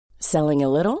Selling a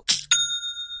little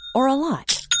or a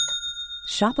lot?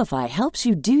 Shopify helps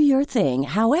you do your thing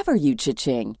however you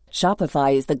cha-ching.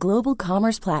 Shopify is the global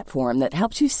commerce platform that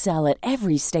helps you sell at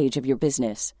every stage of your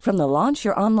business. From the launch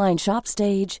your online shop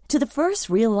stage to the first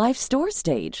real-life store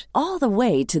stage, all the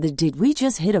way to the did we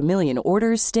just hit a million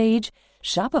orders stage.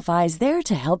 Shopify is there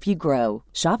to help you grow.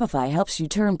 Shopify helps you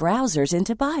turn browsers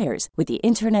into buyers with the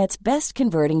internet's best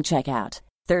converting checkout.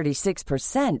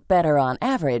 36% better on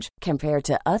average compared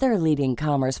to other leading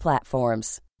commerce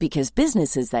platforms. Because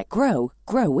businesses that grow,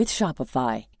 grow with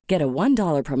Shopify. Get a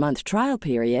 $1 per month trial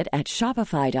period at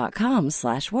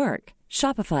shopify.com/work.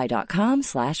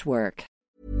 Shopify.com/work.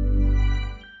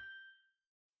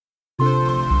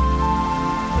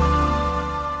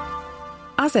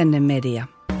 Asennemedia.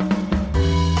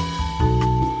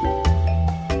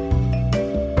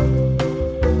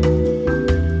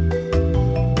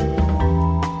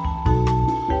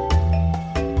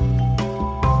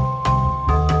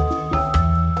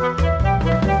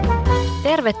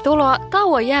 Tervetuloa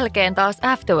tauon jälkeen taas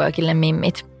Afterworkille,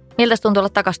 mimmit. Miltä tuntuu olla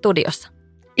takas studiossa?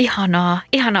 Ihana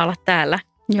olla täällä.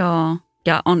 Joo,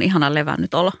 ja on ihana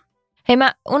levännyt olo. Hei,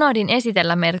 mä unohdin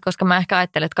esitellä meidät, koska mä ehkä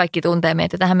ajattelen, että kaikki tuntee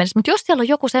meitä tähän mennessä. Mutta jos siellä on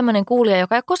joku semmoinen kuulija,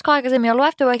 joka ei ole koskaan aikaisemmin ollut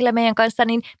Afterworkille meidän kanssa,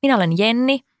 niin minä olen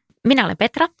Jenni. Minä olen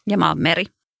Petra. Ja mä oon Meri.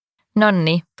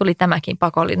 Nonni, tuli tämäkin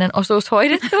pakollinen osuus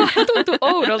hoidettua. Tuntui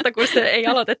oudolta, kun se ei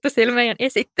aloitettu sillä meidän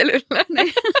esittelyllä.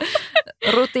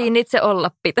 Rutiinit se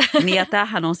olla pitää. Niin ja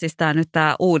tämähän on siis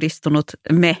tää uudistunut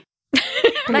me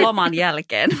loman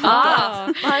jälkeen.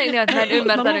 Mä olin jo, että mä en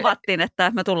ymmärtänyt. Me luvattiin,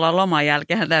 että me tullaan loman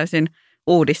jälkeen täysin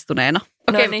uudistuneena.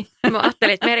 Okei, niin. Mä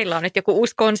ajattelin, että Merillä on nyt joku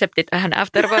uusi konsepti tähän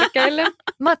Afterworkille.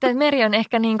 Mä ajattelin, että Meri on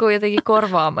ehkä niin kuin jotenkin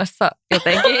korvaamassa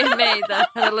jotenkin meitä.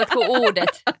 Hänellä on jotkut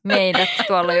uudet meidät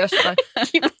tuolla jossain.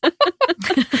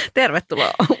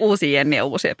 Tervetuloa uusi Jenni ja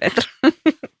uusi Petra.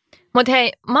 Mutta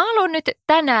hei, mä haluan nyt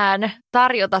tänään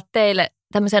tarjota teille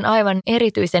tämmöisen aivan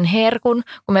erityisen herkun,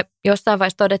 kun me jossain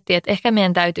vaiheessa todettiin, että ehkä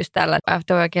meidän täytyisi tällä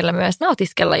Afterworkilla myös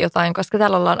nautiskella jotain, koska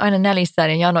täällä ollaan aina nälissään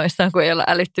ja janoissaan, kun ei olla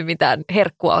älytty mitään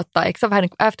herkkua ottaa. Eikö se ole vähän niin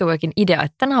kuin Afterworkin idea,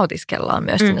 että nautiskellaan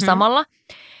myös siinä samalla?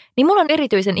 Niin mulla on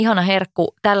erityisen ihana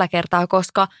herkku tällä kertaa,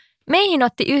 koska meihin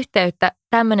otti yhteyttä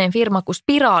tämmöinen firma kuin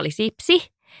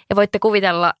Spiraalisipsi. Ja voitte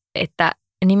kuvitella, että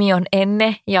nimi on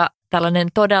Enne ja tällainen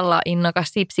todella innokas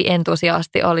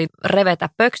sipsi-entusiasti oli revetä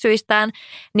pöksyistään,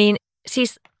 niin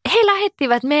siis he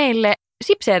lähettivät meille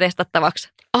sipsejä testattavaksi.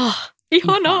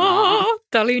 Ihanaa!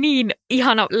 Tämä oli niin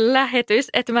ihana lähetys,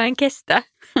 että mä en kestä.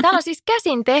 Täällä on siis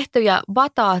käsin tehtyjä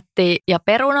bataatti- ja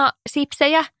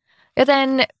perunasipsejä,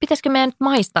 joten pitäisikö meidän nyt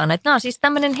maistaa näitä? Nämä on siis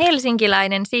tämmöinen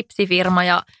helsinkiläinen sipsifirma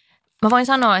ja mä voin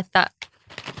sanoa, että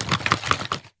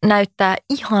näyttää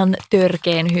ihan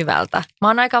törkeen hyvältä. Mä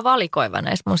oon aika valikoiva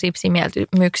näissä mun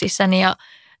sipsimieltymyksissäni ja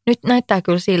nyt näyttää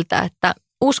kyllä siltä, että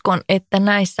uskon, että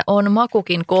näissä on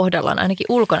makukin kohdallaan, ainakin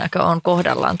ulkonäkö on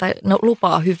kohdallaan tai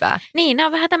lupaa hyvää. Niin, nämä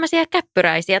on vähän tämmöisiä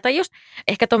käppyräisiä tai just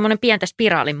ehkä tuommoinen pientä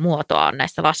spiraalin muotoa on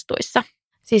näissä vastuissa.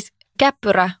 Siis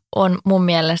käppyrä on mun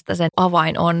mielestä sen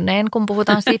avain onneen, kun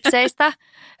puhutaan sipseistä.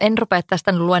 En rupea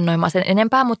tästä luennoimaan sen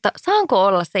enempää, mutta saanko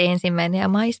olla se ensimmäinen ja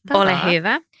maistaa? Ole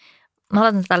hyvä. Mä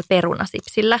aloitan täällä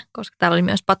perunasipsillä, koska täällä oli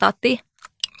myös bataattia.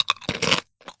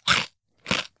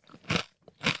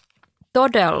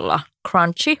 Todella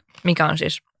crunchy, mikä on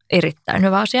siis erittäin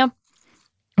hyvä asia.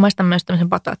 Maistan myös tämmöisen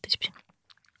bataattisipsin.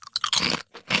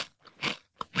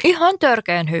 Ihan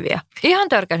törkeän hyviä. Ihan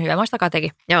törkeän hyviä. Maistakaa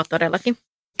tekin. Joo, todellakin.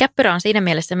 Käppyrä on siinä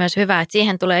mielessä myös hyvä, että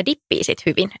siihen tulee dippiä sit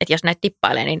hyvin. Että jos näitä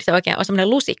dippailee, niin se oikein on semmoinen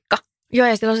lusikka. Joo,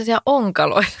 ja siellä on sellaisia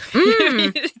onkaloita.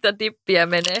 Sitä dippiä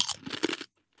menee.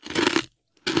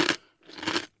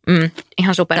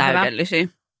 Ihan superhyvä. Täydellisiä.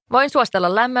 Voin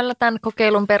suositella lämmöllä tämän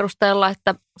kokeilun perusteella,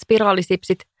 että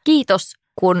Spiraalisipsit, kiitos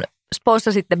kun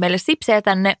sponssasitte meille sipsejä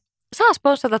tänne. Saa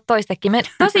sponssata toistekin. Me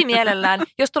tosi mielellään,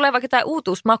 jos tulee vaikka jotain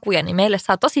uutuusmakuja, niin meille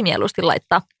saa tosi mieluusti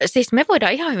laittaa. Siis me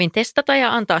voidaan ihan hyvin testata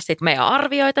ja antaa sitten meidän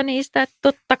arvioita niistä, että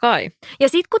totta kai. Ja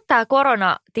sitten kun tämä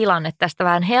koronatilanne tästä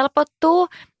vähän helpottuu,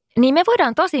 niin me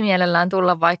voidaan tosi mielellään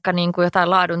tulla vaikka niin kuin jotain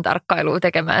laadun tarkkailua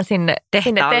tekemään sinne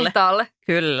tehtaalle.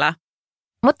 Kyllä.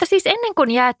 Mutta siis ennen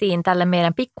kuin jäätiin tälle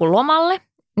meidän pikkulomalle,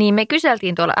 niin me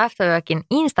kyseltiin tuolla Afterworkin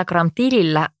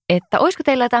Instagram-tilillä, että olisiko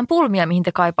teillä jotain pulmia, mihin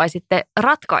te kaipaisitte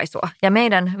ratkaisua ja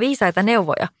meidän viisaita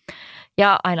neuvoja.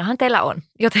 Ja ainahan teillä on,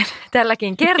 joten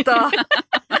tälläkin kertaa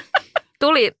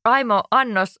tuli aimo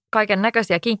annos kaiken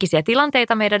näköisiä kinkkisiä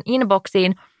tilanteita meidän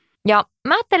inboxiin. Ja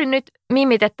mä ajattelin nyt,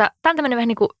 mimmit, että tämä on tämmöinen vähän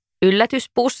niin kuin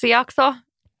yllätyspussijakso,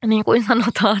 niin kuin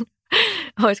sanotaan.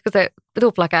 Olisiko se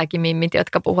tuplakääkimimmit,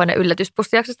 jotka puhuu ne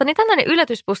yllätyspussijaksosta, niin tällainen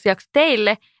yllätyspussijakso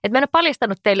teille, että mä en ole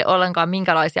paljastanut teille ollenkaan,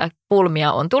 minkälaisia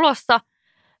pulmia on tulossa.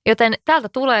 joten täältä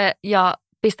tulee ja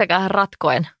pistäkää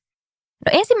ratkoen.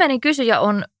 No, ensimmäinen kysyjä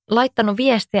on laittanut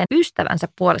viestiä ystävänsä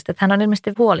puolesta, että hän on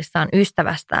ilmeisesti huolissaan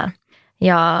ystävästään.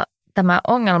 Ja tämä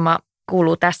ongelma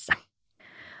kuuluu tässä.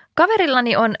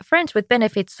 Kaverillani on Friends with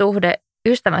Benefits-suhde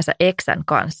ystävänsä eksän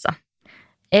kanssa.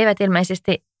 Eivät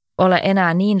ilmeisesti ole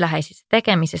enää niin läheisissä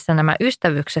tekemisissä nämä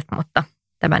ystävykset, mutta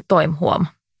tämän Toim huoma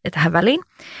ja tähän väliin.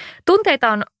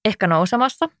 Tunteita on ehkä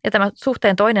nousemassa ja tämä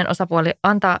suhteen toinen osapuoli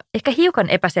antaa ehkä hiukan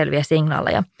epäselviä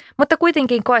signaaleja, mutta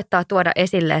kuitenkin koettaa tuoda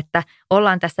esille, että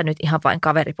ollaan tässä nyt ihan vain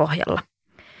kaveripohjalla.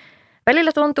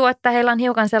 Välillä tuntuu, että heillä on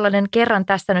hiukan sellainen kerran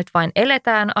tässä nyt vain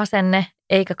eletään asenne,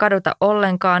 eikä kaduta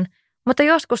ollenkaan, mutta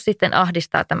joskus sitten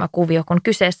ahdistaa tämä kuvio, kun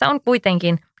kyseessä on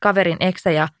kuitenkin kaverin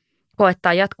eksä ja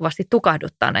koettaa jatkuvasti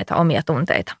tukahduttaa näitä omia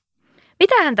tunteita.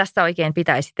 Mitähän tässä oikein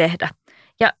pitäisi tehdä?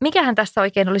 Ja mikähän tässä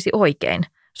oikein olisi oikein?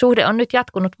 Suhde on nyt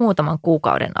jatkunut muutaman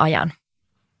kuukauden ajan.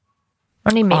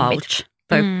 No niin, mimmit.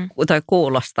 Toi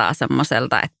kuulostaa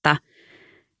semmoiselta,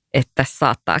 että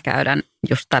saattaa käydä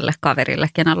just tälle kaverille,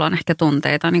 kenellä on ehkä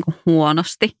tunteita niin kuin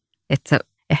huonosti. Että se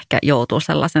ehkä joutuu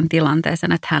sellaisen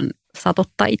tilanteeseen, että hän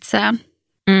satuttaa itseään.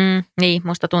 Niin,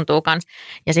 musta tuntuu kans.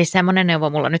 Ja siis semmoinen neuvo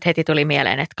mulla nyt heti tuli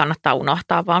mieleen, että kannattaa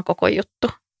unohtaa vaan koko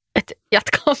juttu. Että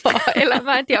jatkaa vaan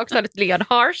elämää. En tiedä, onko tämä nyt liian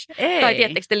harsh? Ei. Tai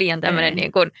tiedättekö te liian tämmöinen,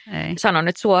 niin kuin sanon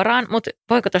nyt suoraan. Mutta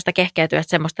voiko tuosta kehkeytyä, että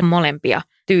semmoista molempia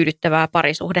tyydyttävää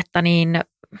parisuhdetta, niin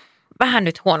vähän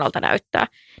nyt huonolta näyttää.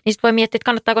 Niin sitten voi miettiä, että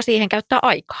kannattaako siihen käyttää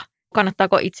aikaa.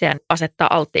 Kannattaako itseään asettaa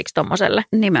alttiiksi tommoselle?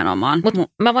 Nimenomaan. Mutta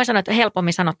mä voin sanoa, että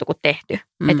helpommin sanottu kuin tehty.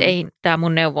 Että ei tämä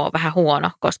mun neuvo ole vähän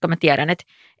huono, koska mä tiedän, että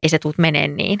ei se tule menee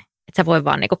niin. Että sä voi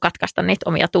vaan niinku katkaista niitä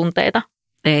omia tunteita.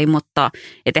 Ei, mutta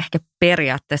ehkä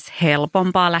periaatteessa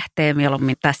helpompaa lähteä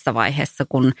mieluummin tässä vaiheessa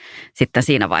kuin sitten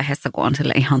siinä vaiheessa, kun on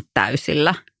sille ihan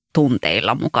täysillä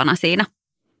tunteilla mukana siinä.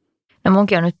 No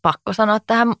munkin on nyt pakko sanoa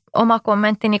tähän oma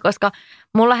kommenttini, koska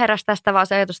mulla heräsi tästä vaan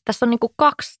se ajatus, että tässä on niinku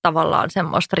kaksi tavallaan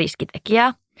semmoista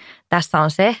riskitekijää. Tässä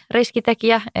on se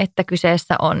riskitekijä, että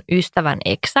kyseessä on ystävän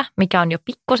eksä, mikä on jo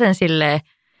pikkusen silleen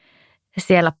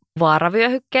siellä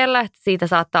vaaravyöhykkeellä, että siitä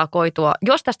saattaa koitua,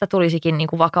 jos tästä tulisikin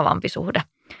niinku vakavampi suhde,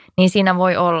 niin siinä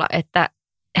voi olla, että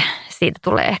siitä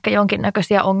tulee ehkä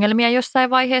jonkinnäköisiä ongelmia jossain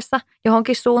vaiheessa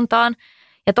johonkin suuntaan.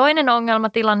 Ja toinen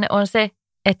ongelmatilanne on se,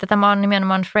 että tämä on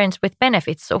nimenomaan Friends with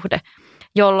Benefits-suhde,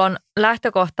 jolloin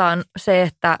lähtökohta on se,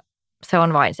 että se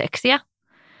on vain seksiä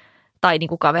tai niin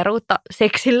kuin kaveruutta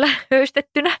seksillä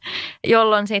höystettynä,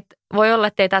 jolloin sitten voi olla,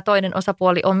 että ei tämä toinen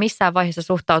osapuoli ole missään vaiheessa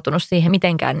suhtautunut siihen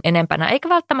mitenkään enempänä, eikä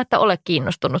välttämättä ole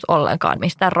kiinnostunut ollenkaan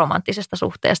mistään romanttisesta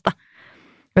suhteesta.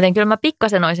 Joten kyllä mä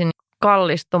pikkasen olisin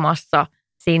kallistumassa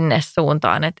sinne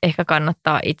suuntaan, että ehkä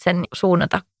kannattaa itse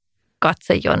suunnata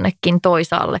katse jonnekin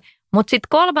toisaalle. Mutta sitten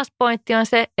kolmas pointti on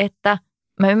se, että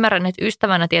mä ymmärrän, että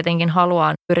ystävänä tietenkin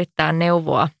haluaa yrittää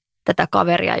neuvoa tätä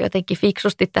kaveria jotenkin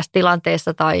fiksusti tässä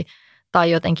tilanteessa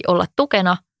tai jotenkin olla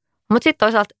tukena. Mutta sitten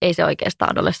toisaalta ei se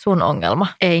oikeastaan ole sun ongelma.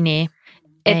 Ei niin.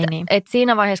 Et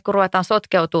siinä vaiheessa, kun ruvetaan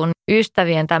sotkeutumaan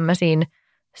ystävien tämmöisiin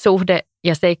suhde-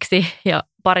 ja seksi- ja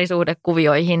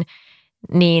parisuhdekuvioihin,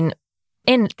 niin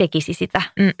en tekisi sitä.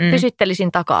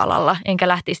 Pysyttelisin taka-alalla, enkä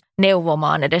lähtisi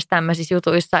neuvomaan edes tämmöisissä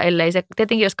jutuissa, ellei se,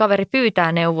 tietenkin jos kaveri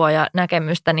pyytää neuvoa ja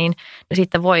näkemystä, niin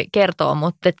sitten voi kertoa,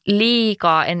 mutta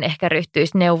liikaa en ehkä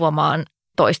ryhtyisi neuvomaan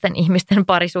toisten ihmisten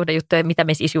parisuhdejuttuja, mitä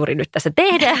me siis juuri nyt tässä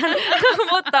tehdään,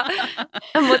 mutta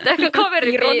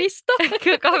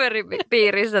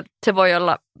kaveripiirissä se voi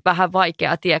olla vähän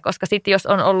vaikea tie, koska sitten jos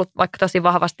on ollut vaikka tosi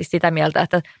vahvasti sitä mieltä,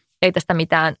 että ei tästä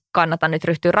mitään kannata nyt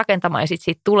ryhtyä rakentamaan ja sitten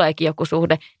siitä tuleekin joku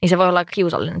suhde, niin se voi olla aika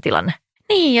kiusallinen tilanne.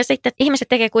 Niin, ja sitten ihmiset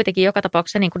tekee kuitenkin joka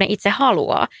tapauksessa niin kuin ne itse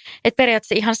haluaa. Että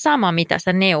periaatteessa ihan sama, mitä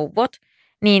sä neuvot,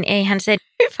 niin eihän se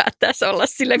hyvä tässä olla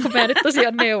silleen, kun me nyt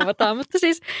tosiaan neuvotaan. Mutta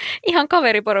siis ihan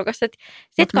kaveriporukassa.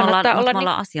 Sitten kannattaa olla... Me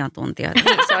ollaan asiantuntijoita.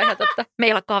 Niin, se on ihan totta.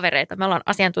 Meillä on kavereita, me ollaan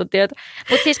asiantuntijoita.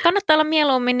 Mutta siis kannattaa olla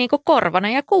mieluummin niin kuin korvana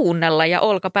ja kuunnella ja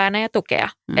olkapäänä ja tukea.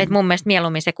 Että mun mielestä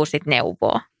mieluummin se, kun sit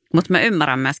neuvoo. Mutta mä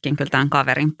ymmärrän myöskin kyllä tämän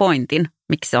kaverin pointin,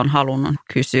 miksi se on halunnut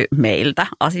kysyä meiltä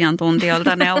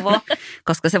asiantuntijoilta neuvoa,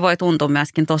 koska se voi tuntua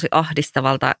myöskin tosi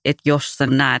ahdistavalta, että jos sä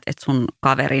näet, että sun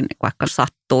kaverin vaikka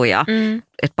sattuu ja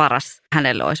että paras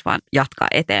hänelle olisi vaan jatkaa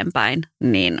eteenpäin,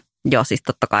 niin joo, siis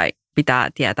totta kai pitää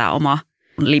tietää oma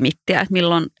limittiä, että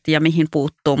milloin ja mihin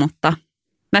puuttuu, mutta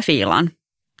mä fiilaan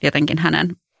jotenkin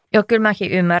hänen Joo, kyllä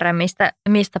mäkin ymmärrän,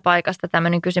 mistä paikasta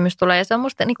tämmöinen kysymys tulee. Ja se on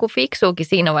musta niin kuin fiksuukin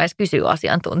siinä vaiheessa kysyä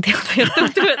asiantuntijalta, jos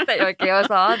tuntuu, että ei oikein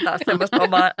osaa antaa semmoista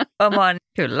omaa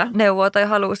Kyllä. neuvoa tai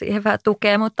haluaa siihen vähän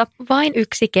tukea. Mutta vain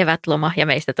yksi kevätloma ja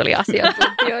meistä tuli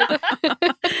asiantuntijoita.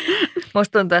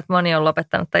 musta tuntuu, että moni on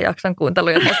lopettanut tämän jakson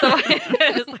kuunteluja tässä vaiheessa.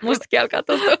 Mustakin alkaa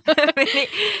tuntua.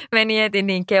 meni heti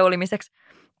niin keulimiseksi.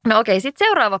 No okei, sitten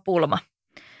seuraava pulma.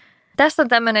 Tässä on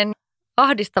tämmöinen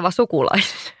ahdistava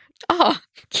sukulaisuus. Aha,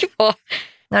 kiva.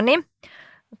 No niin,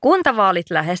 kuntavaalit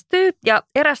lähestyy ja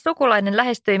eräs sukulainen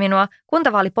lähestyi minua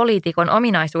kuntavaalipoliitikon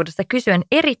ominaisuudessa kysyen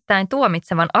erittäin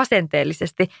tuomitsevan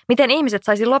asenteellisesti, miten ihmiset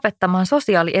saisi lopettamaan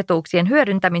sosiaalietuuksien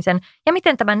hyödyntämisen ja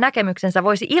miten tämän näkemyksensä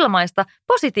voisi ilmaista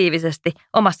positiivisesti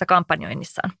omassa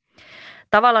kampanjoinnissaan.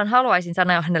 Tavallaan haluaisin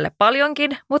sanoa hänelle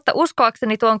paljonkin, mutta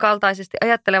uskoakseni tuon kaltaisesti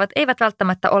ajattelevat eivät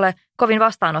välttämättä ole kovin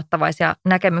vastaanottavaisia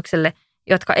näkemykselle,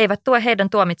 jotka eivät tue heidän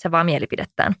tuomitsevaa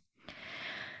mielipidettään.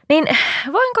 Niin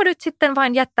voinko nyt sitten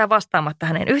vain jättää vastaamatta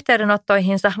hänen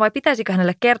yhteydenottoihinsa vai pitäisikö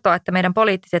hänelle kertoa, että meidän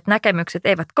poliittiset näkemykset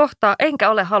eivät kohtaa, enkä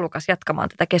ole halukas jatkamaan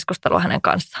tätä keskustelua hänen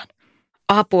kanssaan?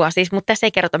 Apua siis, mutta tässä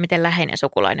ei kerrota, miten läheinen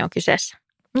sukulainen on kyseessä.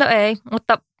 No ei,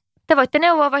 mutta te voitte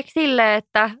neuvoa vaikka silleen,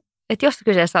 että jos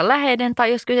kyseessä on läheinen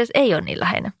tai jos kyseessä ei ole niin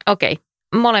läheinen. Okei,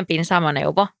 molempiin sama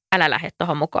neuvo. Älä lähde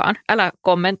tuohon mukaan. Älä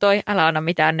kommentoi, älä anna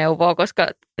mitään neuvoa, koska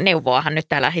neuvoahan nyt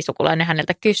tämä lähisukulainen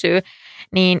häneltä kysyy.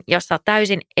 Niin jos sä oot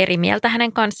täysin eri mieltä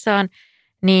hänen kanssaan,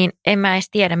 niin en mä edes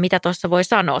tiedä, mitä tuossa voi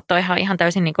sanoa. Toi ihan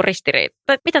täysin niin kuin ristiriita.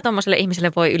 Mitä tuommoiselle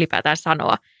ihmiselle voi ylipäätään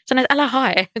sanoa? Sano, että älä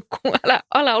hae,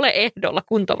 älä ole ehdolla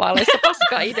kuntavaaleissa,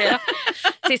 paska idea.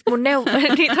 Siis mun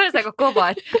niin toisaalta kova,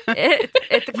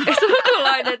 että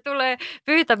sukulainen tulee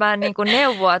pyytämään niin kuin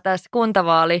neuvoa tässä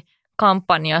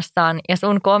kuntavaalikampanjassaan ja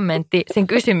sun kommentti sen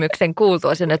kysymyksen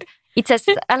kuultua sen, että itse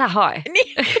asiassa älä hae.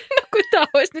 Niin, no kun tämä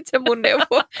olisi nyt se mun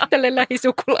neuvo tälle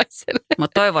lähisukulaiselle.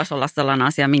 Mutta toi voisi olla sellainen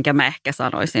asia, minkä mä ehkä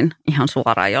sanoisin ihan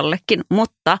suoraan jollekin.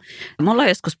 Mutta mulla on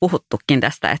joskus puhuttukin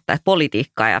tästä, että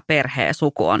politiikka ja perhe ja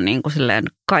suku on niin kuin silleen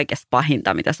kaikesta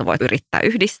pahinta, mitä sä voit yrittää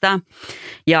yhdistää.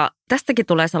 Ja tästäkin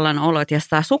tulee sellainen olo, että jos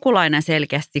tämä sukulainen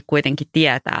selkeästi kuitenkin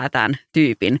tietää tämän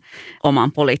tyypin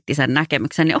oman poliittisen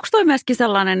näkemyksen, niin onko toi myöskin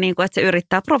sellainen, niin kuin, että se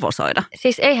yrittää provosoida?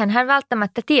 Siis eihän hän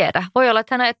välttämättä tiedä. Voi olla,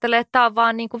 että hän ajattelee, että tämä on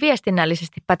vaan niin kuin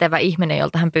viestinnällisesti pätevä ihminen,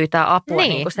 jolta hän pyytää apua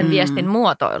niin kuin sen viestin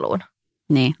muotoiluun.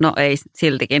 Niin, no ei,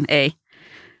 siltikin ei.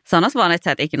 Sanois vaan, että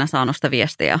sä et ikinä saanut sitä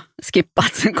viestiä ja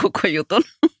skippaat sen koko jutun.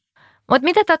 Mutta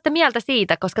mitä te olette mieltä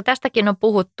siitä, koska tästäkin on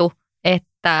puhuttu,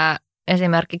 että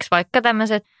esimerkiksi vaikka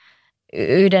tämmöiset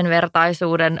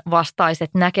yhdenvertaisuuden vastaiset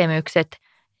näkemykset,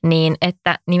 niin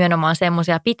että nimenomaan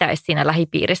semmoisia pitäisi siinä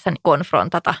lähipiirissä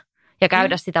konfrontata ja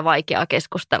käydä sitä vaikeaa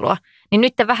keskustelua. Niin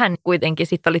nyt te vähän kuitenkin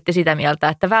sitten olitte sitä mieltä,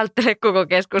 että välttele koko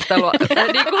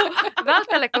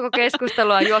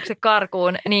keskustelua, juokse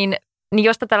karkuun, niin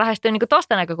jos tätä lähestyy niin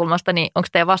tuosta näkökulmasta, niin onko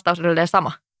teidän vastaus edelleen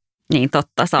sama? Niin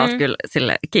totta, sä oot kyllä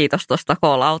sille kiitos tuosta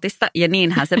call-outista ja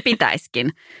niinhän se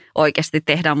pitäisikin oikeasti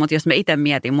tehdä, mutta jos mä itse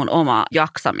mietin mun omaa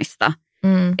jaksamista,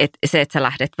 että se, että sä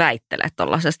lähdet väittelemään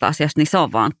tuollaisesta asiasta, niin se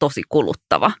on vaan tosi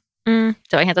kuluttava.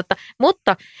 Se on ihan totta.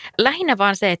 Mutta lähinnä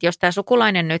vaan se, että jos tämä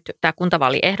sukulainen nyt, tämä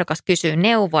kuntavaaliehdokas kysyy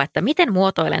neuvoa, että miten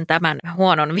muotoilen tämän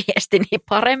huonon viestini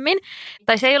paremmin.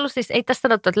 Tai se ei ollut siis, ei tässä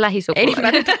sanottu, että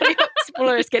lähisukulainen. Ei,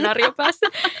 mulla oli skenaario päässä.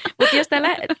 Mutta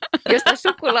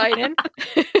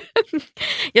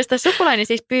jos tämä sukulainen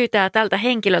siis pyytää tältä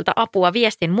henkilöltä apua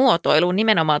viestin muotoiluun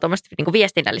nimenomaan tuommoista niin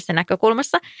viestinnällisessä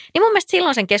näkökulmassa, niin mun mielestä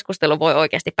silloin sen keskustelun voi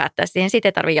oikeasti päättää siihen. Siitä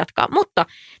ei tarvitse jatkaa. Mutta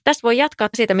tässä voi jatkaa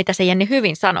siitä, mitä se Jenni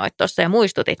hyvin sanoit tuossa ja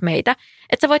muistutit meitä.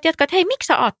 Että sä voit jatkaa, että hei, miksi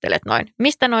sä ajattelet noin?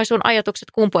 Mistä noi sun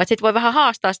ajatukset kumpuavat? Sitten voi vähän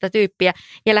haastaa sitä tyyppiä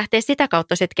ja lähteä sitä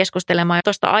kautta sitten keskustelemaan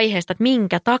tuosta aiheesta, että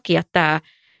minkä takia tämä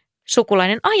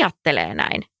sukulainen ajattelee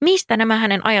näin. Mistä nämä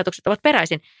hänen ajatukset ovat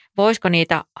peräisin? Voisiko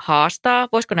niitä haastaa?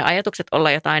 Voisiko ne ajatukset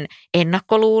olla jotain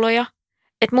ennakkoluuloja?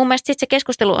 Et mun mielestä sitten se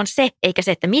keskustelu on se, eikä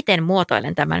se, että miten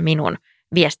muotoilen tämän minun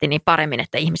viestini paremmin,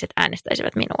 että ihmiset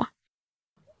äänestäisivät minua.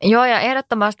 Joo, ja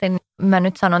ehdottomasti mä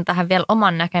nyt sanon tähän vielä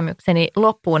oman näkemykseni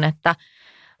loppuun, että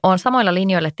olen samoilla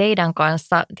linjoilla teidän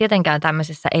kanssa. Tietenkään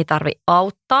tämmöisessä ei tarvitse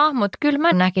auttaa, mutta kyllä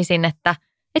mä näkisin, että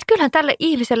kyllähän tälle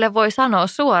ihmiselle voi sanoa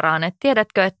suoraan, että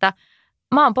tiedätkö, että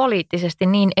mä oon poliittisesti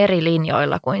niin eri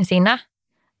linjoilla kuin sinä,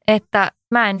 että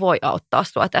mä en voi auttaa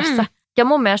sua tässä. Ja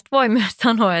mun mielestä voi myös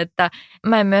sanoa, että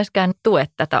mä en myöskään tue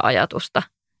tätä ajatusta,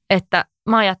 että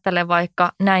mä ajattelen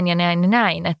vaikka näin ja näin ja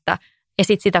näin, että ja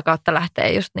sitten sitä kautta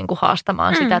lähtee just niin kuin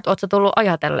haastamaan sitä, että oot sä tullut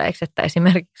ajatelleeksi, että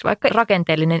esimerkiksi vaikka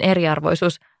rakenteellinen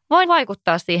eriarvoisuus voi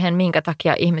vaikuttaa siihen, minkä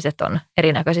takia ihmiset on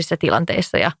erinäköisissä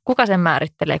tilanteissa ja kuka sen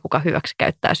määrittelee, kuka hyväksi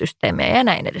käyttää systeemejä ja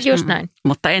näin edes. Just näin.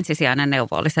 Mutta ensisijainen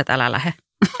neuvo olisi, että älä lähde.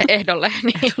 Ehdolle.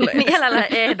 Niin. Älä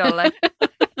lähde ehdolle.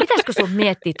 Pitäisikö sun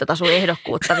miettiä tuota sun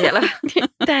ehdokkuutta vielä?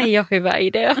 Tämä ei ole hyvä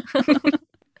idea.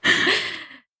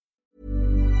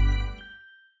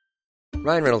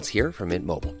 Ryan Reynolds here from Mint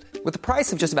Mobile. With the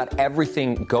price of just about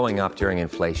everything going up during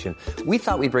inflation, we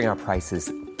thought we'd bring our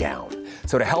prices down.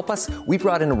 So to help us, we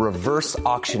brought in a reverse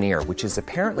auctioneer, which is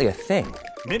apparently a thing.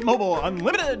 Mint Mobile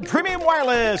Unlimited Premium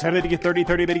Wireless. How to get 30,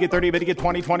 30, bit to get 30, bit to get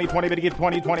 20, 20, 20, bit to get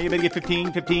 20, 20, bit to get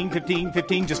 15, 15, 15,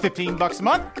 15, just $15 a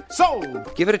month?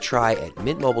 Sold! Give it a try at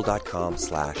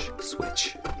mintmobile.com/switch.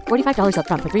 $45 up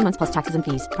front for 3 months plus taxes and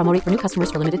fees. Promo rate for new customers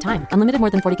for limited time. Unlimited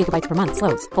more than 40 gigabytes per month.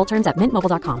 Slows full terms at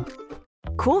mintmobile.com.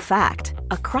 Cool fact,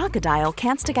 a crocodile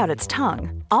can't stick out its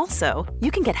tongue. Also,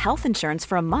 you can get health insurance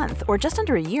for a month or just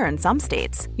under a year in some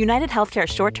states. United Healthcare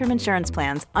short-term insurance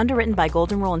plans, underwritten by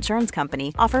Golden Rule Insurance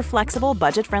Company, offer flexible,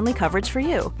 budget-friendly coverage for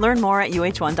you. Learn more at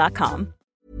uh1.com.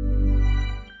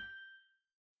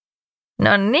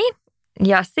 No niin,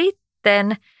 ja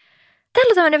sitten täällä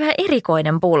on tämmöinen vähän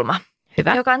erikoinen pulma.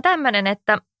 Hyvä. Joka on tämmöinen,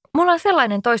 että mulla on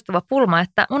sellainen toistuva pulma,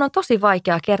 että mun on tosi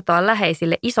vaikea kertoa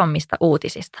läheisille isommista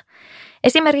uutisista.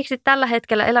 Esimerkiksi tällä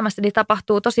hetkellä elämässäni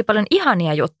tapahtuu tosi paljon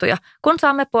ihania juttuja, kun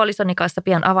saamme puolisoni kanssa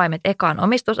pian avaimet ekaan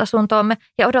omistusasuntoomme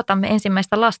ja odotamme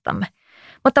ensimmäistä lastamme.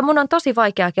 Mutta mun on tosi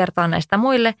vaikea kertoa näistä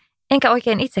muille, enkä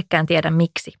oikein itsekään tiedä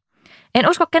miksi. En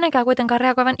usko kenenkään kuitenkaan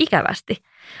reagoivan ikävästi.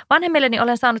 Vanhemmilleni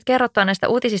olen saanut kerrottua näistä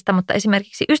uutisista, mutta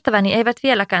esimerkiksi ystäväni eivät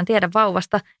vieläkään tiedä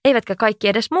vauvasta, eivätkä kaikki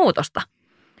edes muutosta.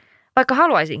 Vaikka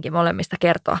haluaisinkin molemmista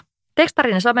kertoa.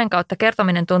 Tekstarin ja somen kautta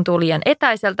kertominen tuntuu liian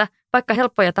etäiseltä, vaikka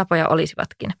helppoja tapoja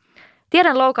olisivatkin.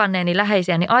 Tiedän loukanneeni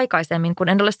läheisiäni aikaisemmin, kun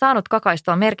en ole saanut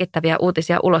kakaistua merkittäviä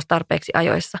uutisia ulos tarpeeksi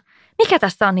ajoissa. Mikä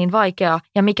tässä on niin vaikeaa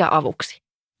ja mikä avuksi?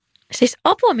 Siis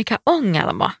apua mikä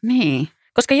ongelma. Niin.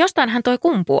 Koska jostainhan toi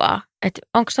kumpuaa. Että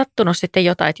onko sattunut sitten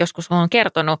jotain, että joskus on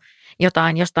kertonut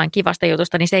jotain jostain kivasta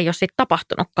jutusta, niin se ei ole sitten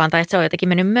tapahtunutkaan. Tai että se on jotenkin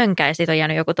mennyt mönkään ja siitä on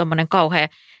jäänyt joku tommoinen kauhea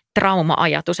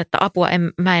trauma-ajatus, että apua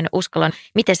mä en uskalla,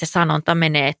 miten se sanonta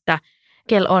menee, että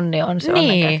Kel onni on se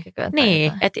onnenkätkiköön.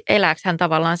 Niin, että elääkö hän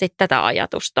tavallaan sitten tätä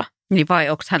ajatusta. Niin vai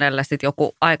onko hänellä sitten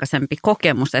joku aikaisempi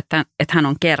kokemus, että hän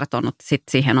on kertonut,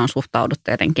 sitten siihen on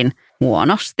suhtauduttu jotenkin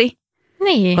huonosti.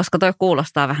 Niin. Koska toi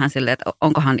kuulostaa vähän silleen, että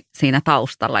onkohan siinä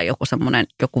taustalla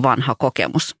joku vanha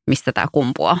kokemus, mistä tämä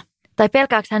kumpuaa. Tai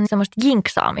pelkääkö hän semmoista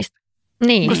jinksaamista,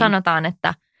 Niin. kun sanotaan,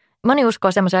 että moni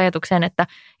uskoo semmoisen ajatukseen, että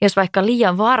jos vaikka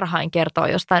liian varhain kertoo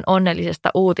jostain onnellisesta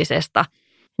uutisesta,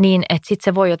 niin että sitten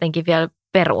se voi jotenkin vielä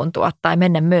peruuntua tai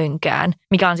mennä mönkään,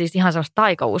 mikä on siis ihan semmoista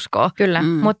taikauskoa. Kyllä.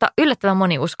 Mutta yllättävän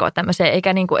moni uskoo tämmöiseen,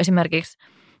 eikä niin kuin esimerkiksi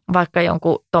vaikka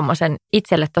jonkun tommosen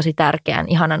itselle tosi tärkeän,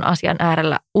 ihanan asian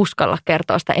äärellä uskalla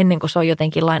kertoa sitä ennen kuin se on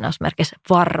jotenkin lainausmerkissä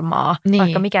varmaa. Niin.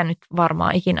 Vaikka mikä nyt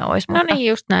varmaa ikinä olisi. No niin,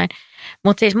 just näin.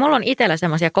 Mutta siis mulla on itsellä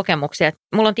semmoisia kokemuksia, että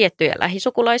mulla on tiettyjä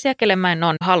lähisukulaisia, kelle mä en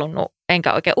ole halunnut,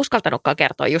 enkä oikein uskaltanutkaan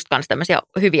kertoa just kanssa tämmöisiä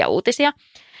hyviä uutisia.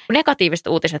 Negatiiviset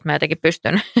uutiset mä jotenkin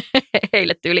pystyn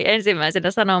heille tyyli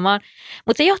ensimmäisenä sanomaan.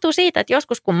 Mutta se johtuu siitä, että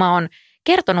joskus kun mä oon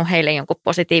kertonut heille jonkun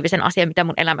positiivisen asian, mitä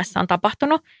mun elämässä on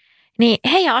tapahtunut, niin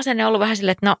heidän asenne on ollut vähän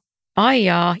silleen, että no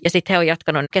aijaa, ja sitten he on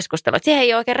jatkanut keskustelua. Että siihen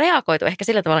ei ole oikein reagoitu ehkä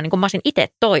sillä tavalla, niin kuin mä olisin itse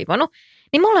toivonut.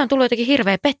 Niin mulle on tullut jotenkin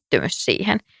hirveä pettymys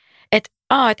siihen, että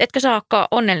etkö sä olekaan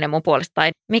onnellinen mun puolesta, tai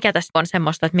mikä tässä on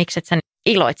semmoista, että miksi et sä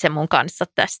iloitse mun kanssa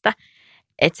tästä.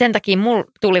 Että sen takia mulla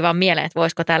tuli vaan mieleen, että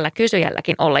voisiko tällä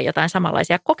kysyjälläkin olla jotain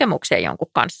samanlaisia kokemuksia jonkun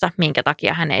kanssa, minkä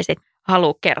takia hän ei sitten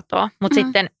halua kertoa. Mutta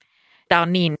sitten tämä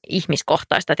on niin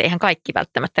ihmiskohtaista, että eihän kaikki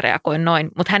välttämättä reagoi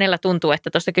noin. Mutta hänellä tuntuu, että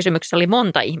tuossa kysymyksessä oli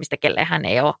monta ihmistä, kelle hän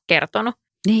ei ole kertonut.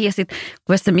 Niin ja sitten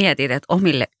kun sä mietit, että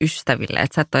omille ystäville,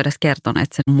 että sä et ole edes kertonut,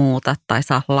 että sä muutat tai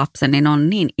saa lapsen, niin ne on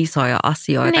niin isoja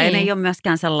asioita. Niin. Ja ne ei ole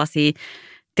myöskään sellaisia,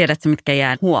 tiedätkö, mitkä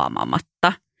jää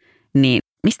huomaamatta. Niin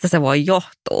mistä se voi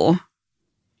johtua?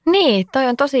 Niin, toi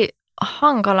on tosi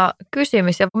hankala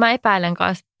kysymys ja mä epäilen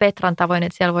kanssa Petran tavoin,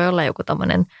 että siellä voi olla joku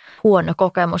tommoinen huono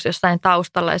kokemus jossain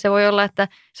taustalla ja se voi olla, että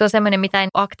se on semmoinen, mitä en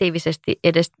aktiivisesti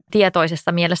edes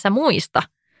tietoisessa mielessä muista.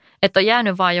 Että on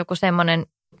jäänyt vaan joku semmoinen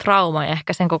trauma ja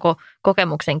ehkä sen koko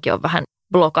kokemuksenkin on vähän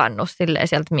blokannut silleen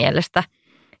sieltä mielestä.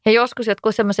 Ja joskus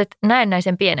jotkut semmoiset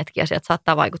näennäisen pienetkin asiat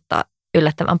saattaa vaikuttaa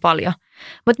yllättävän paljon.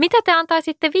 Mutta mitä te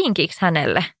antaisitte vinkiksi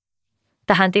hänelle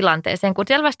tähän tilanteeseen, kun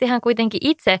selvästi hän kuitenkin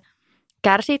itse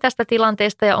kärsii tästä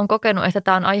tilanteesta ja on kokenut, että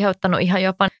tämä on aiheuttanut ihan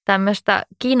jopa tämmöistä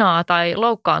kinaa tai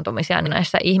loukkaantumisia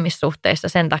näissä ihmissuhteissa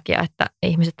sen takia, että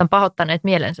ihmiset on pahoittaneet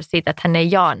mielensä siitä, että hän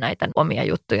ei jaa näitä omia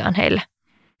juttujaan heille.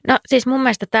 No siis mun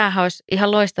mielestä tämähän olisi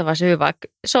ihan loistava syy vaikka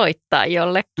soittaa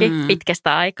jollekin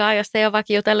pitkästä aikaa, jos ei ole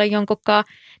vaikka jutellut jonkunkaan,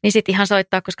 niin sitten ihan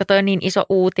soittaa, koska toi on niin iso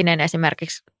uutinen,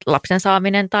 esimerkiksi lapsen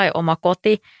saaminen tai oma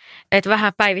koti, että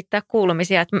vähän päivittää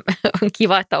kuulumisia, että on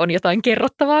kiva, että on jotain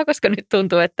kerrottavaa, koska nyt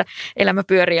tuntuu, että elämä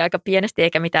pyörii aika pienesti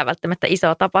eikä mitään välttämättä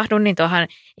isoa tapahdu, niin tuohan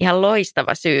ihan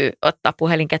loistava syy ottaa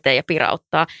puhelin käteen ja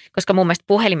pirauttaa, koska mun mielestä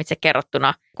puhelimitse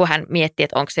kerrottuna, kun hän miettii,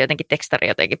 että onko se jotenkin tekstari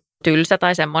jotenkin tylsä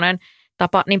tai semmoinen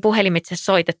tapa, niin puhelimitse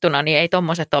soitettuna niin ei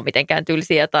tommoset ole mitenkään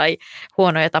tylsiä tai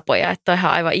huonoja tapoja, että on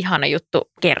ihan aivan ihana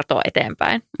juttu kertoa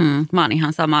eteenpäin. Mä oon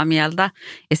ihan samaa mieltä.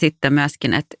 Ja sitten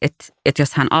myöskin, että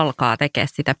jos hän alkaa tekemään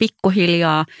sitä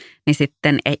pikkuhiljaa, niin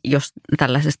sitten jos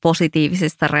tällaisista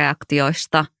positiivisista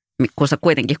reaktioista, kun sä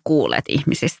kuitenkin kuulet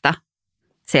ihmisistä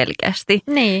selkeästi,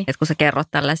 niin. Että kun sä kerrot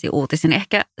tällaisia uutisia, niin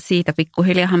ehkä siitä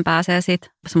pikkuhiljaa hän pääsee siitä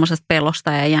semmoisesta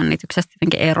pelosta ja jännityksestä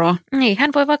jotenkin eroon. Niin, hän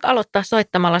voi vaikka aloittaa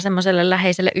soittamalla semmoiselle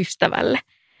läheiselle ystävälle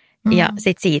ja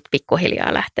sitten siitä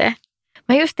pikkuhiljaa lähtee.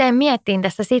 Mä just jäin miettiin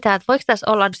tässä sitä, että voiko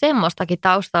tässä olla semmoistakin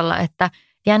taustalla, että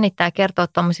jännittää kertoa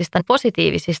tuommoisista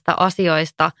positiivisista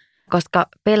asioista, koska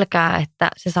pelkää, että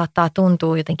se saattaa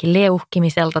tuntua jotenkin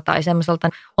leuhkimiselta tai semmoiselta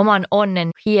oman onnen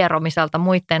hieromiselta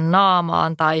muiden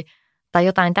naamaan tai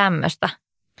jotain tämmöistä.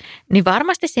 Niin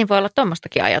varmasti siinä voi olla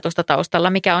tuommoistakin ajatusta taustalla,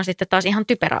 mikä on sitten taas ihan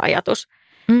typerä ajatus.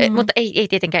 Mutta ei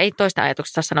tietenkään, ei toista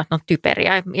ajatuksesta saa sanoa, että ne on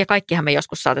typeriä. Ja kaikkihan me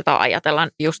joskus saatetaan ajatella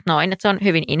just noin, että se on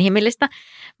hyvin inhimillistä.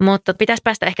 Mutta pitäisi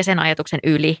päästä ehkä sen ajatuksen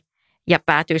yli ja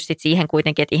päätyä sitten siihen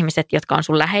kuitenkin, että ihmiset, jotka on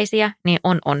sun läheisiä, niin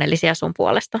on onnellisia sun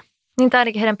puolesta. Niin tai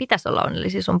ainakin heidän pitäisi olla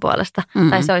onnellisia sun puolesta.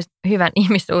 Tai se olisi hyvän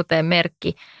ihmissuuteen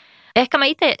merkki. Ehkä mä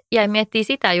itse jäin miettimään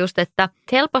sitä just, että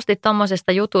helposti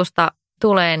tuommoisesta jutusta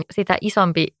tulee sitä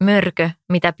isompi mörkö,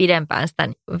 mitä pidempään sitä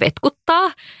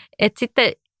vetkuttaa. Että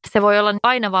sitten se voi olla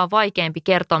aina vaan vaikeampi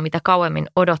kertoa, mitä kauemmin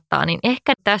odottaa. Niin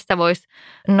ehkä tästä voisi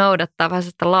noudattaa vähän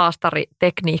sitä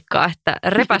laastaritekniikkaa, että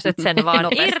repäset sen vaan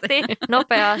irti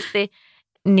nopeasti.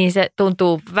 Niin se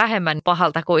tuntuu vähemmän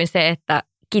pahalta kuin se, että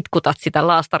kitkutat sitä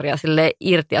laastaria sille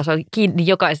irti ja se on kiinni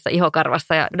jokaisessa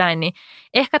ihokarvassa ja näin. Niin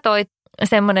ehkä toi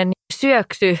semmoinen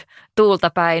syöksy tuulta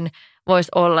päin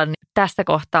voisi olla tässä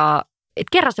kohtaa, että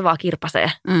kerran se vaan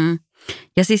kirpasee.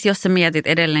 Ja siis jos sä mietit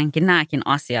edelleenkin, nämäkin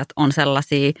asiat on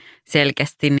sellaisia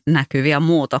selkeästi näkyviä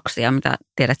muutoksia, mitä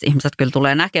tiedät, että ihmiset kyllä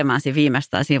tulee näkemään siinä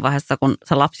viimeistään siinä vaiheessa, kun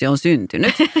se lapsi on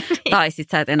syntynyt. Tai sit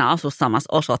sä et enää asu samassa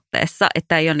osoitteessa.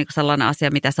 Että ei ole niinku sellainen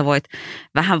asia, mitä sä voit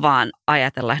vähän vaan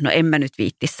ajatella, että no en mä nyt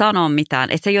viitti sanoa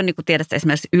mitään. Että se ei ole niinku tiedät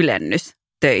esimerkiksi ylennys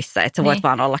töissä, että sä voit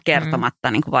vaan olla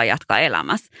kertomatta niin kuin vaan jatkaa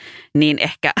elämässä. Niin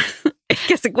ehkä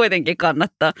se kuitenkin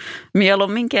kannattaa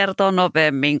mieluummin kertoa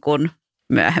nopeammin kuin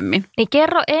myöhemmin. Niin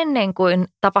kerro ennen kuin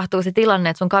tapahtuu se tilanne,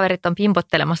 että sun kaverit on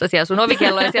pimpottelemassa siellä sun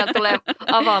ovikelloa ja sieltä tulee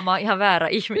avaamaan ihan väärä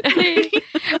ihminen.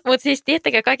 Mutta siis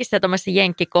tiedättekö, kaikissa tuommoisissa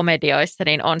jenkkikomedioissa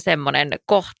niin on semmoinen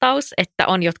kohtaus, että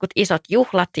on jotkut isot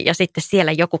juhlat ja sitten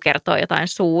siellä joku kertoo jotain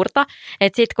suurta.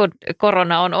 Että sitten kun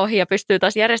korona on ohi ja pystyy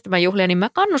taas järjestämään juhlia, niin mä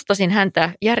kannustasin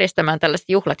häntä järjestämään tällaiset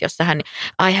juhlat, jossa hän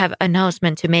I have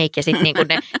announcement to make ja sitten niin kuin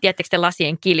ne, tiedättekö te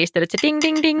lasien kilistelyt, se ding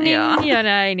ding ding ding ja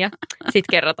näin ja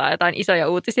sitten kerrotaan jotain isoja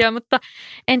uutisia, mutta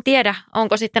en tiedä,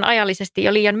 onko sitten ajallisesti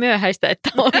jo liian myöhäistä, että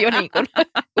on jo niin kuin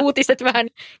uutiset vähän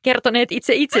kertoneet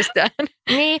itse itsestään.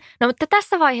 Niin, no mutta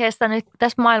tässä vaiheessa nyt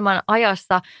tässä maailman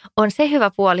ajassa on se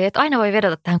hyvä puoli, että aina voi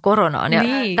vedota tähän koronaan ja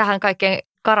tähän kaikkeen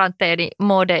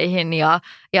karanteenimodeihin ja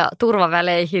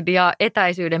turvaväleihin ja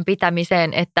etäisyyden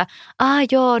pitämiseen, että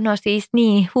joo, no siis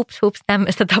niin, hups,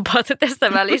 tämmöistä tapahtui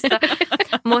tässä välissä.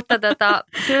 Mutta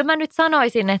kyllä mä nyt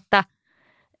sanoisin, että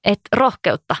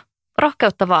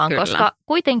rohkeutta vaan, kyllä. Koska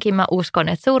kuitenkin mä uskon,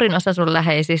 että suurin osa sun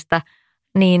läheisistä,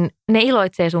 niin ne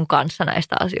iloitsee sun kanssa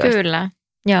näistä asioista. Kyllä,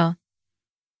 joo.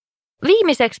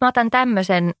 Viimeiseksi mä otan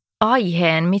tämmöisen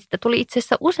aiheen, mistä tuli itse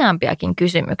asiassa useampiakin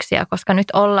kysymyksiä, koska nyt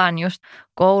ollaan just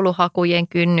kouluhakujen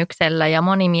kynnyksellä ja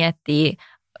moni miettii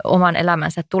oman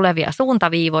elämänsä tulevia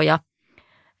suuntaviivoja.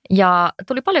 Ja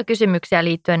tuli paljon kysymyksiä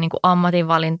liittyen niin kuin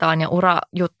ammatinvalintaan ja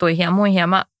urajuttuihin ja muihin. Ja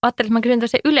mä ajattelin, että mä kysyn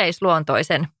tämmöisen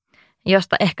yleisluontoisen,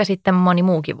 josta ehkä sitten moni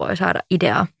muukin voi saada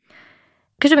ideaa.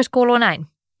 Kysymys kuuluu näin.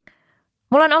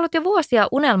 Mulla on ollut jo vuosia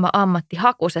unelma-ammatti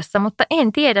hakusessa, mutta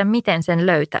en tiedä, miten sen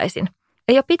löytäisin.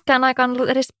 Ei ole pitkään aikaan ollut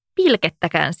edes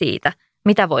pilkettäkään siitä,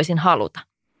 mitä voisin haluta.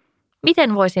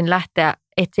 Miten voisin lähteä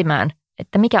etsimään,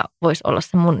 että mikä voisi olla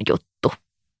se mun juttu?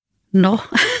 No,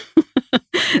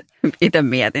 itse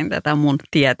mietin tätä mun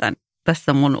tietän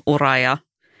tässä mun ura ja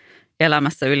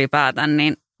elämässä ylipäätään,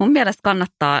 niin mun mielestä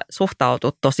kannattaa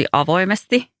suhtautua tosi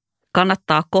avoimesti.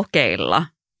 Kannattaa kokeilla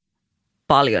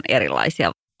paljon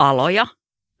erilaisia aloja.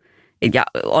 Ja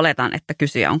oletan, että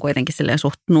kysyjä on kuitenkin silleen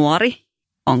suht nuori.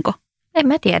 Onko? En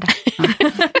mä tiedä.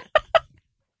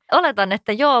 Oletan,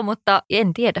 että joo, mutta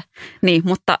en tiedä. Niin,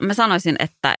 mutta mä sanoisin,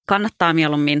 että kannattaa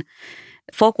mieluummin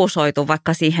fokusoitu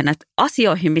vaikka siihen, että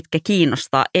asioihin, mitkä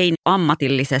kiinnostaa, ei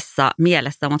ammatillisessa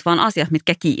mielessä, mutta vaan asiat,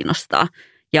 mitkä kiinnostaa.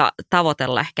 Ja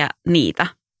tavoitella ehkä niitä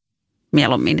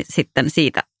mieluummin sitten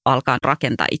siitä alkaa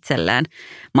rakentaa itselleen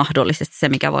mahdollisesti se,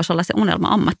 mikä voisi olla se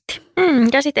unelma-ammatti.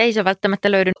 Ja sitten ei se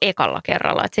välttämättä löydy ekalla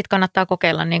kerralla. Sitten kannattaa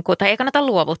kokeilla, tai ei kannata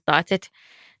luovuttaa. Että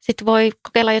sitten voi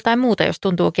kokeilla jotain muuta, jos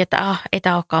tuntuukin, että ei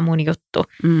tämä olekaan mun juttu.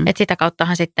 Että sitä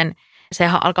kauttahan sitten se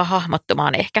alkaa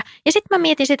hahmottumaan ehkä. Ja sitten mä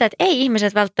mietin sitä, että ei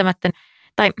ihmiset välttämättä,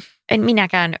 tai en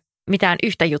minäkään mitään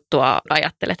yhtä juttua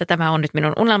ajattele, että tämä on nyt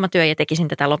minun unelmatyö ja tekisin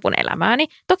tätä lopun elämääni.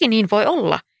 Toki niin voi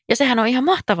olla. Ja sehän on ihan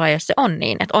mahtavaa, jos se on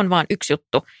niin, että on vaan yksi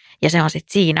juttu ja se on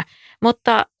sitten siinä.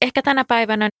 Mutta ehkä tänä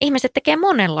päivänä ihmiset tekee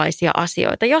monenlaisia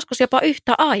asioita, joskus jopa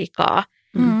yhtä aikaa.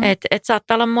 Että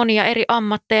saattaa olla monia eri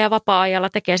ammatteja, vapaa-ajalla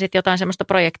tekee sitten jotain semmoista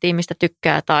projektia, mistä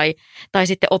tykkää tai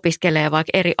sitten opiskelee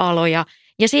vaikka eri aloja.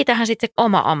 Ja siitähän sitten se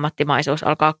oma ammattimaisuus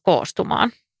alkaa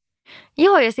koostumaan.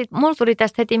 Joo, ja sitten mulla tuli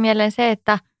tästä heti mieleen se,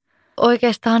 että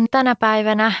oikeastaan tänä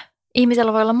päivänä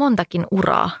ihmisellä voi olla montakin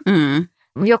uraa.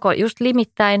 Joko just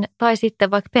limittäin tai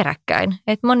sitten vaikka peräkkäin.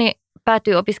 Että moni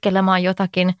päätyy opiskelemaan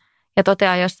jotakin ja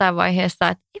toteaa jossain vaiheessa,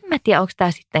 että en mä tiedä, onko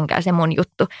tämä sittenkään se mun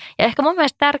juttu. Ja ehkä mun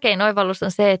mielestä tärkein oivallus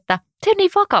on se, että se on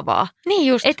niin vakavaa. Niin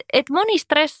just. Että moni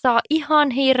stressaa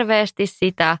ihan hirveästi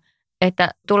sitä, että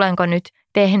tulenko nyt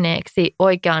tehneeksi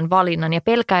oikean valinnan ja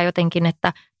pelkää jotenkin,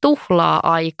 että tuhlaa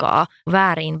aikaa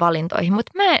vääriin valintoihin.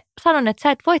 Mutta mä sanon, että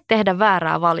sä et voi tehdä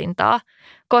väärää valintaa,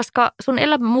 koska sun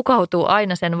elämä mukautuu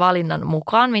aina sen valinnan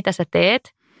mukaan, mitä sä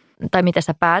teet tai mitä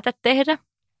sä päätät tehdä.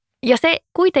 Ja se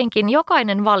kuitenkin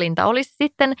jokainen valinta olisi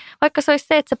sitten, vaikka se olisi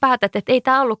se, että sä päätät, että ei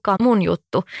tämä ollutkaan mun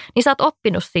juttu, niin sä oot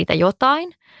oppinut siitä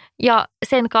jotain ja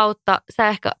sen kautta sä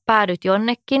ehkä päädyt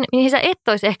jonnekin, niin sä et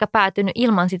olisi ehkä päätynyt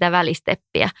ilman sitä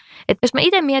välisteppiä. Että jos mä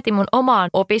itse mietin mun omaan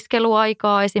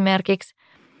opiskeluaikaa esimerkiksi,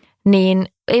 niin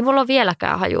ei mulla ole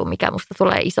vieläkään hajua, mikä musta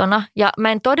tulee isona. Ja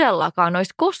mä en todellakaan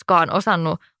olisi koskaan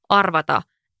osannut arvata,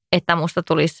 että musta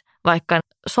tulisi vaikka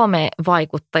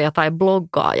somevaikuttaja tai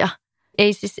bloggaaja.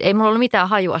 Ei mulla ollut mitään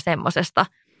hajua semmosesta.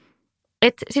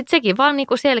 Että sitten sekin vaan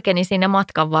niinku selkeni siinä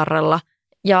matkan varrella.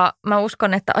 Ja mä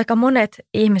uskon, että aika monet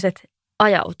ihmiset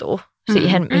ajautuu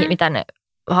siihen, mitä ne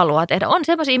haluaa tehdä. On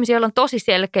semmoisia ihmisiä, joilla on tosi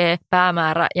selkeä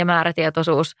päämäärä ja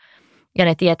määrätietoisuus. Ja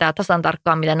ne tietää tasan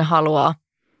tarkkaan, mitä ne haluaa.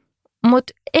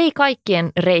 Mutta ei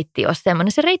kaikkien reitti ole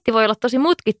semmoinen. Se reitti voi olla tosi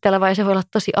mutkitteleva ja se voi olla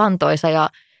tosi antoisa. Ja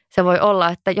se voi olla,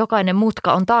 että jokainen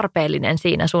mutka on tarpeellinen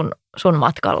siinä sun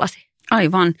matkallasi.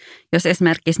 Aivan. Jos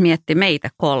esimerkiksi miettii meitä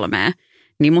kolmea,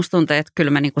 niin musta tuntuu, että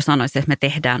kyllä mä niin kuin sanoisin, että me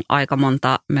tehdään aika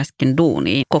monta myöskin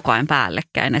duunia koko ajan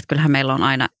päällekkäin. Että kyllähän meillä on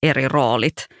aina eri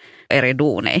roolit eri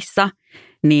duuneissa.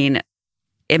 Niin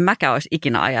en mäkään olisi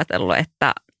ikinä ajatellut,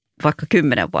 että vaikka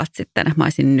 10 vuotta sitten, että mä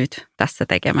olisin nyt tässä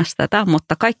tekemässä tätä.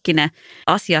 Mutta kaikki ne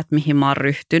asiat, mihin mä oon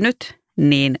ryhtynyt,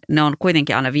 niin ne on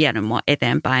kuitenkin aina vienyt mua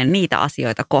eteenpäin niitä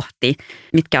asioita kohti,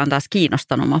 mitkä on taas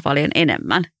kiinnostanut mua paljon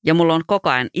enemmän. Ja mulla on koko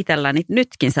ajan itselläni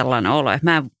nytkin sellainen olo,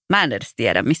 että mä en edes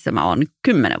tiedä, missä mä oon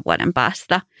 10 vuoden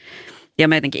päästä. Ja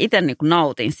mä jotenkin itse niin kuin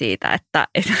nautin siitä,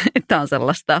 että on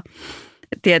sellaista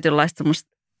tietynlaista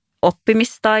semmoista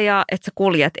oppimista ja että sä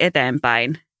kuljet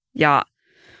eteenpäin. Ja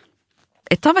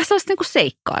että on vähän sellaista niin kuin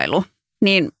seikkailu,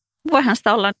 niin voihan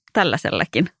sitä olla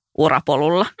tällaisellakin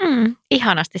urapolulla.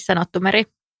 Ihanasti sanottu, Meri.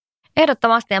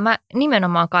 Ehdottomasti, ja mä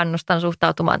nimenomaan kannustan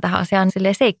suhtautumaan tähän asiaan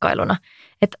silleen seikkailuna.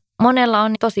 Että monella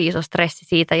on tosi iso stressi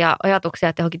siitä ja ajatuksia,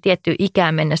 että johonkin tiettyyn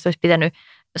ikään mennessä olisi pitänyt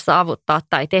saavuttaa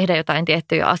tai tehdä jotain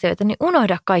tiettyjä asioita, niin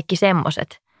unohda kaikki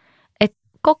semmoiset. Että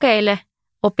kokeile,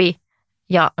 opi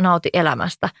ja nauti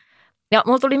elämästä. Ja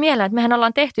mulla tuli mieleen, että mehän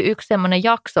ollaan tehty yksi semmoinen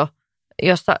jakso,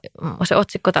 jossa se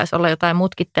otsikko taisi olla jotain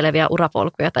mutkittelevia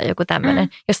urapolkuja tai joku tämmöinen,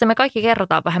 jossa me kaikki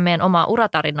kerrotaan vähän meidän omaa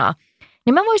uratarinaa.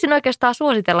 Niin mä voisin oikeastaan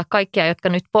suositella kaikkia, jotka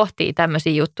nyt pohtii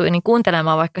tämmöisiä juttuja, niin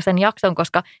kuuntelemaan vaikka sen jakson,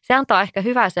 koska se antaa ehkä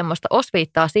hyvää semmoista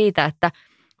osviittaa siitä, että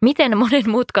miten monen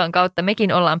mutkan kautta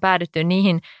mekin ollaan päädytty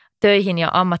niihin töihin ja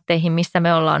ammatteihin, missä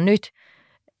me ollaan nyt.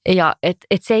 Ja et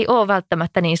se ei ole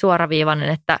välttämättä niin suoraviivainen,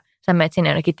 että sä menet sinne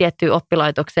jonnekin tiettyyn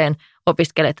oppilaitokseen,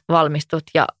 opiskelet, valmistut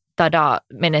ja tadaa,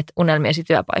 menet unelmiesi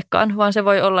työpaikkaan, vaan se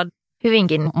voi olla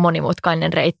hyvinkin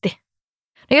monimutkainen reitti.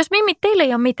 No jos Mimmi, teillä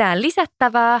ei ole mitään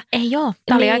lisättävää. Ei ole,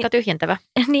 tämä oli aika tyhjentävä.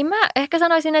 Niin mä ehkä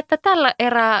sanoisin, että tällä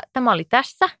erää tämä oli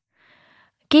tässä.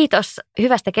 Kiitos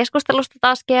hyvästä keskustelusta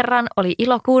taas kerran. Oli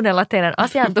ilo kuunnella teidän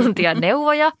asiantuntijan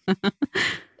neuvoja.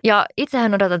 Ja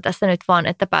itsehän odotan tässä nyt vaan,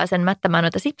 että pääsen mättämään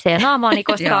noita sipsejä naamaani,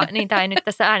 koska niitä ei nyt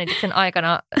tässä äänityksen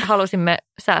aikana halusimme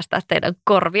säästää teidän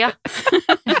korvia.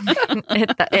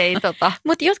 Että ei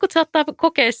Mutta jotkut saattaa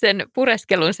kokea sen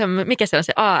pureskelun, mikä se on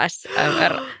se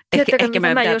ASMR. Ehkä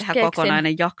meidän pitää tehdä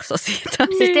kokonainen jakso siitä.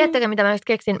 Siis tiedättekö, mitä mä just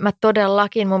keksin? Mä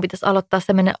todellakin, mun pitäisi aloittaa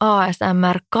sellainen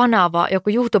ASMR-kanava, joku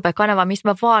YouTube-kanava, missä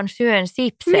mä vaan syön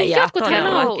sipsejä.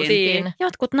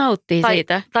 Jotkut nauttii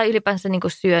siitä. Tai ylipäänsä niin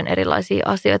kuin syön erilaisia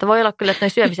asioita. Voi olla kyllä, että ne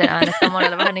syömisen äänet on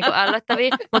monelle vähän niin kuin ällöttäviä.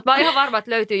 Mutta mä oon ihan varma,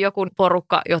 että löytyy joku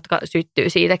porukka, jotka syttyy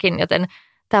siitäkin, joten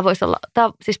tämä voisi olla,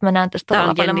 siis mä näen tästä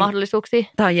todella paljon mahdollisuuksia.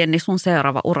 Tämä on Jenni sun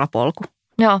seuraava urapolku.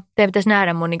 Joo, teidän pitäisi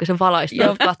nähdä mun niin se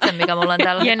valaistunut katse, mikä mulla on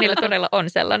tällä Jennillä todella on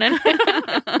sellainen.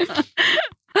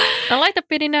 No, laita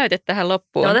pieni näyte tähän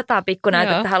loppuun. No, otetaan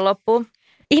pikkunäyte tähän loppuun.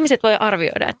 Ihmiset voi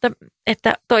arvioida,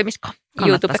 että toimisiko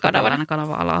YouTube-kanavana.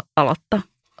 Kanava aloittaa.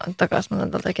 Takaisin, mä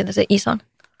otan tuolta se ison.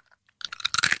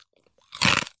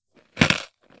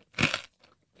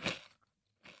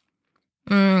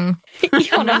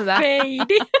 Ihana hyvä.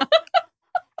 Feidi.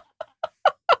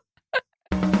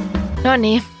 No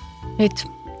niin, nyt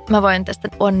mä voin tästä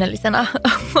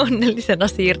onnellisena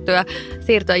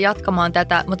siirtyä jatkamaan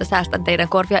tätä, mutta säästän teidän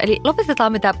korvia. Eli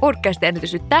lopetetaan tämä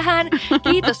podcast-äänitys nyt tähän.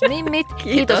 Kiitos mimmit,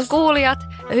 kiitos kuulijat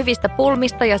hyvistä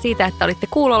pulmista ja siitä, että olitte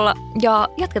kuulolla. Ja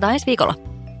jatketaan ensi viikolla.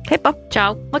 Heippa,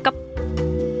 ciao, moikka.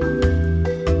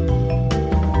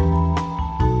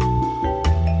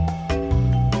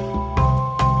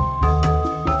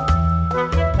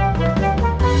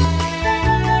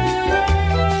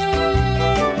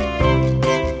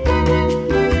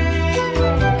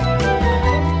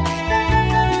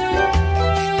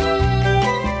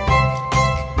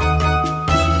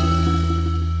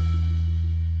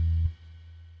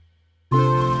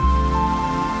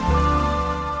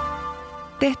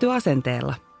 Tehty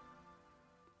asenteella.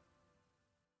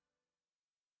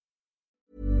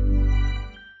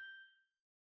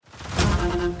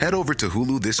 Head over to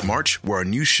Hulu this March, where our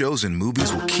new shows and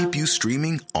movies will keep you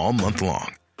streaming all month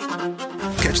long.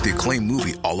 Catch the acclaimed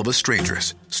movie All of Us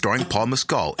Strangers, starring Paul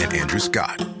Mescal and Andrew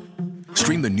Scott.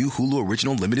 Stream the new Hulu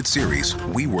original limited series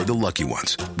We Were the Lucky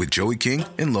Ones with Joey King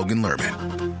and Logan Lerman.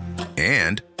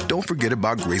 And don't forget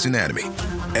about Grey's Anatomy.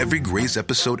 Every Grey's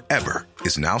episode ever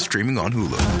is now streaming on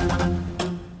Hulu.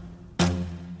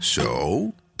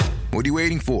 So, what are you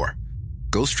waiting for?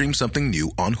 Go stream something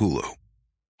new on Hulu.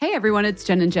 Hey everyone, it's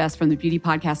Jen and Jess from the beauty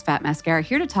podcast Fat Mascara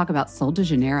here to talk about Sol de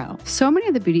Janeiro. So many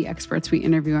of the beauty experts we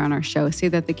interview on our show say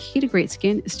that the key to great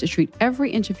skin is to treat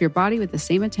every inch of your body with the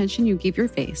same attention you give your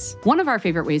face. One of our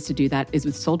favorite ways to do that is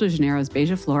with Sol de Janeiro's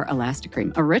Beija Flor Elastic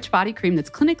Cream, a rich body cream that's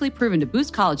clinically proven to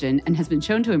boost collagen and has been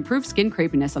shown to improve skin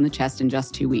crepiness on the chest in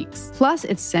just 2 weeks. Plus,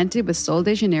 it's scented with Sol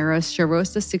de Janeiro's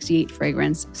Charosta 68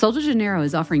 fragrance. Sol de Janeiro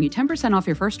is offering you 10% off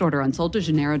your first order on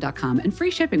soldejaneiro.com and free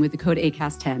shipping with the code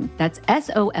ACAST10. That's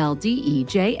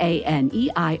SOLDEJANEIRO,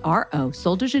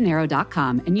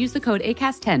 soldejaneiro.com, and use the code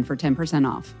ACAST10 for 10%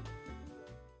 off.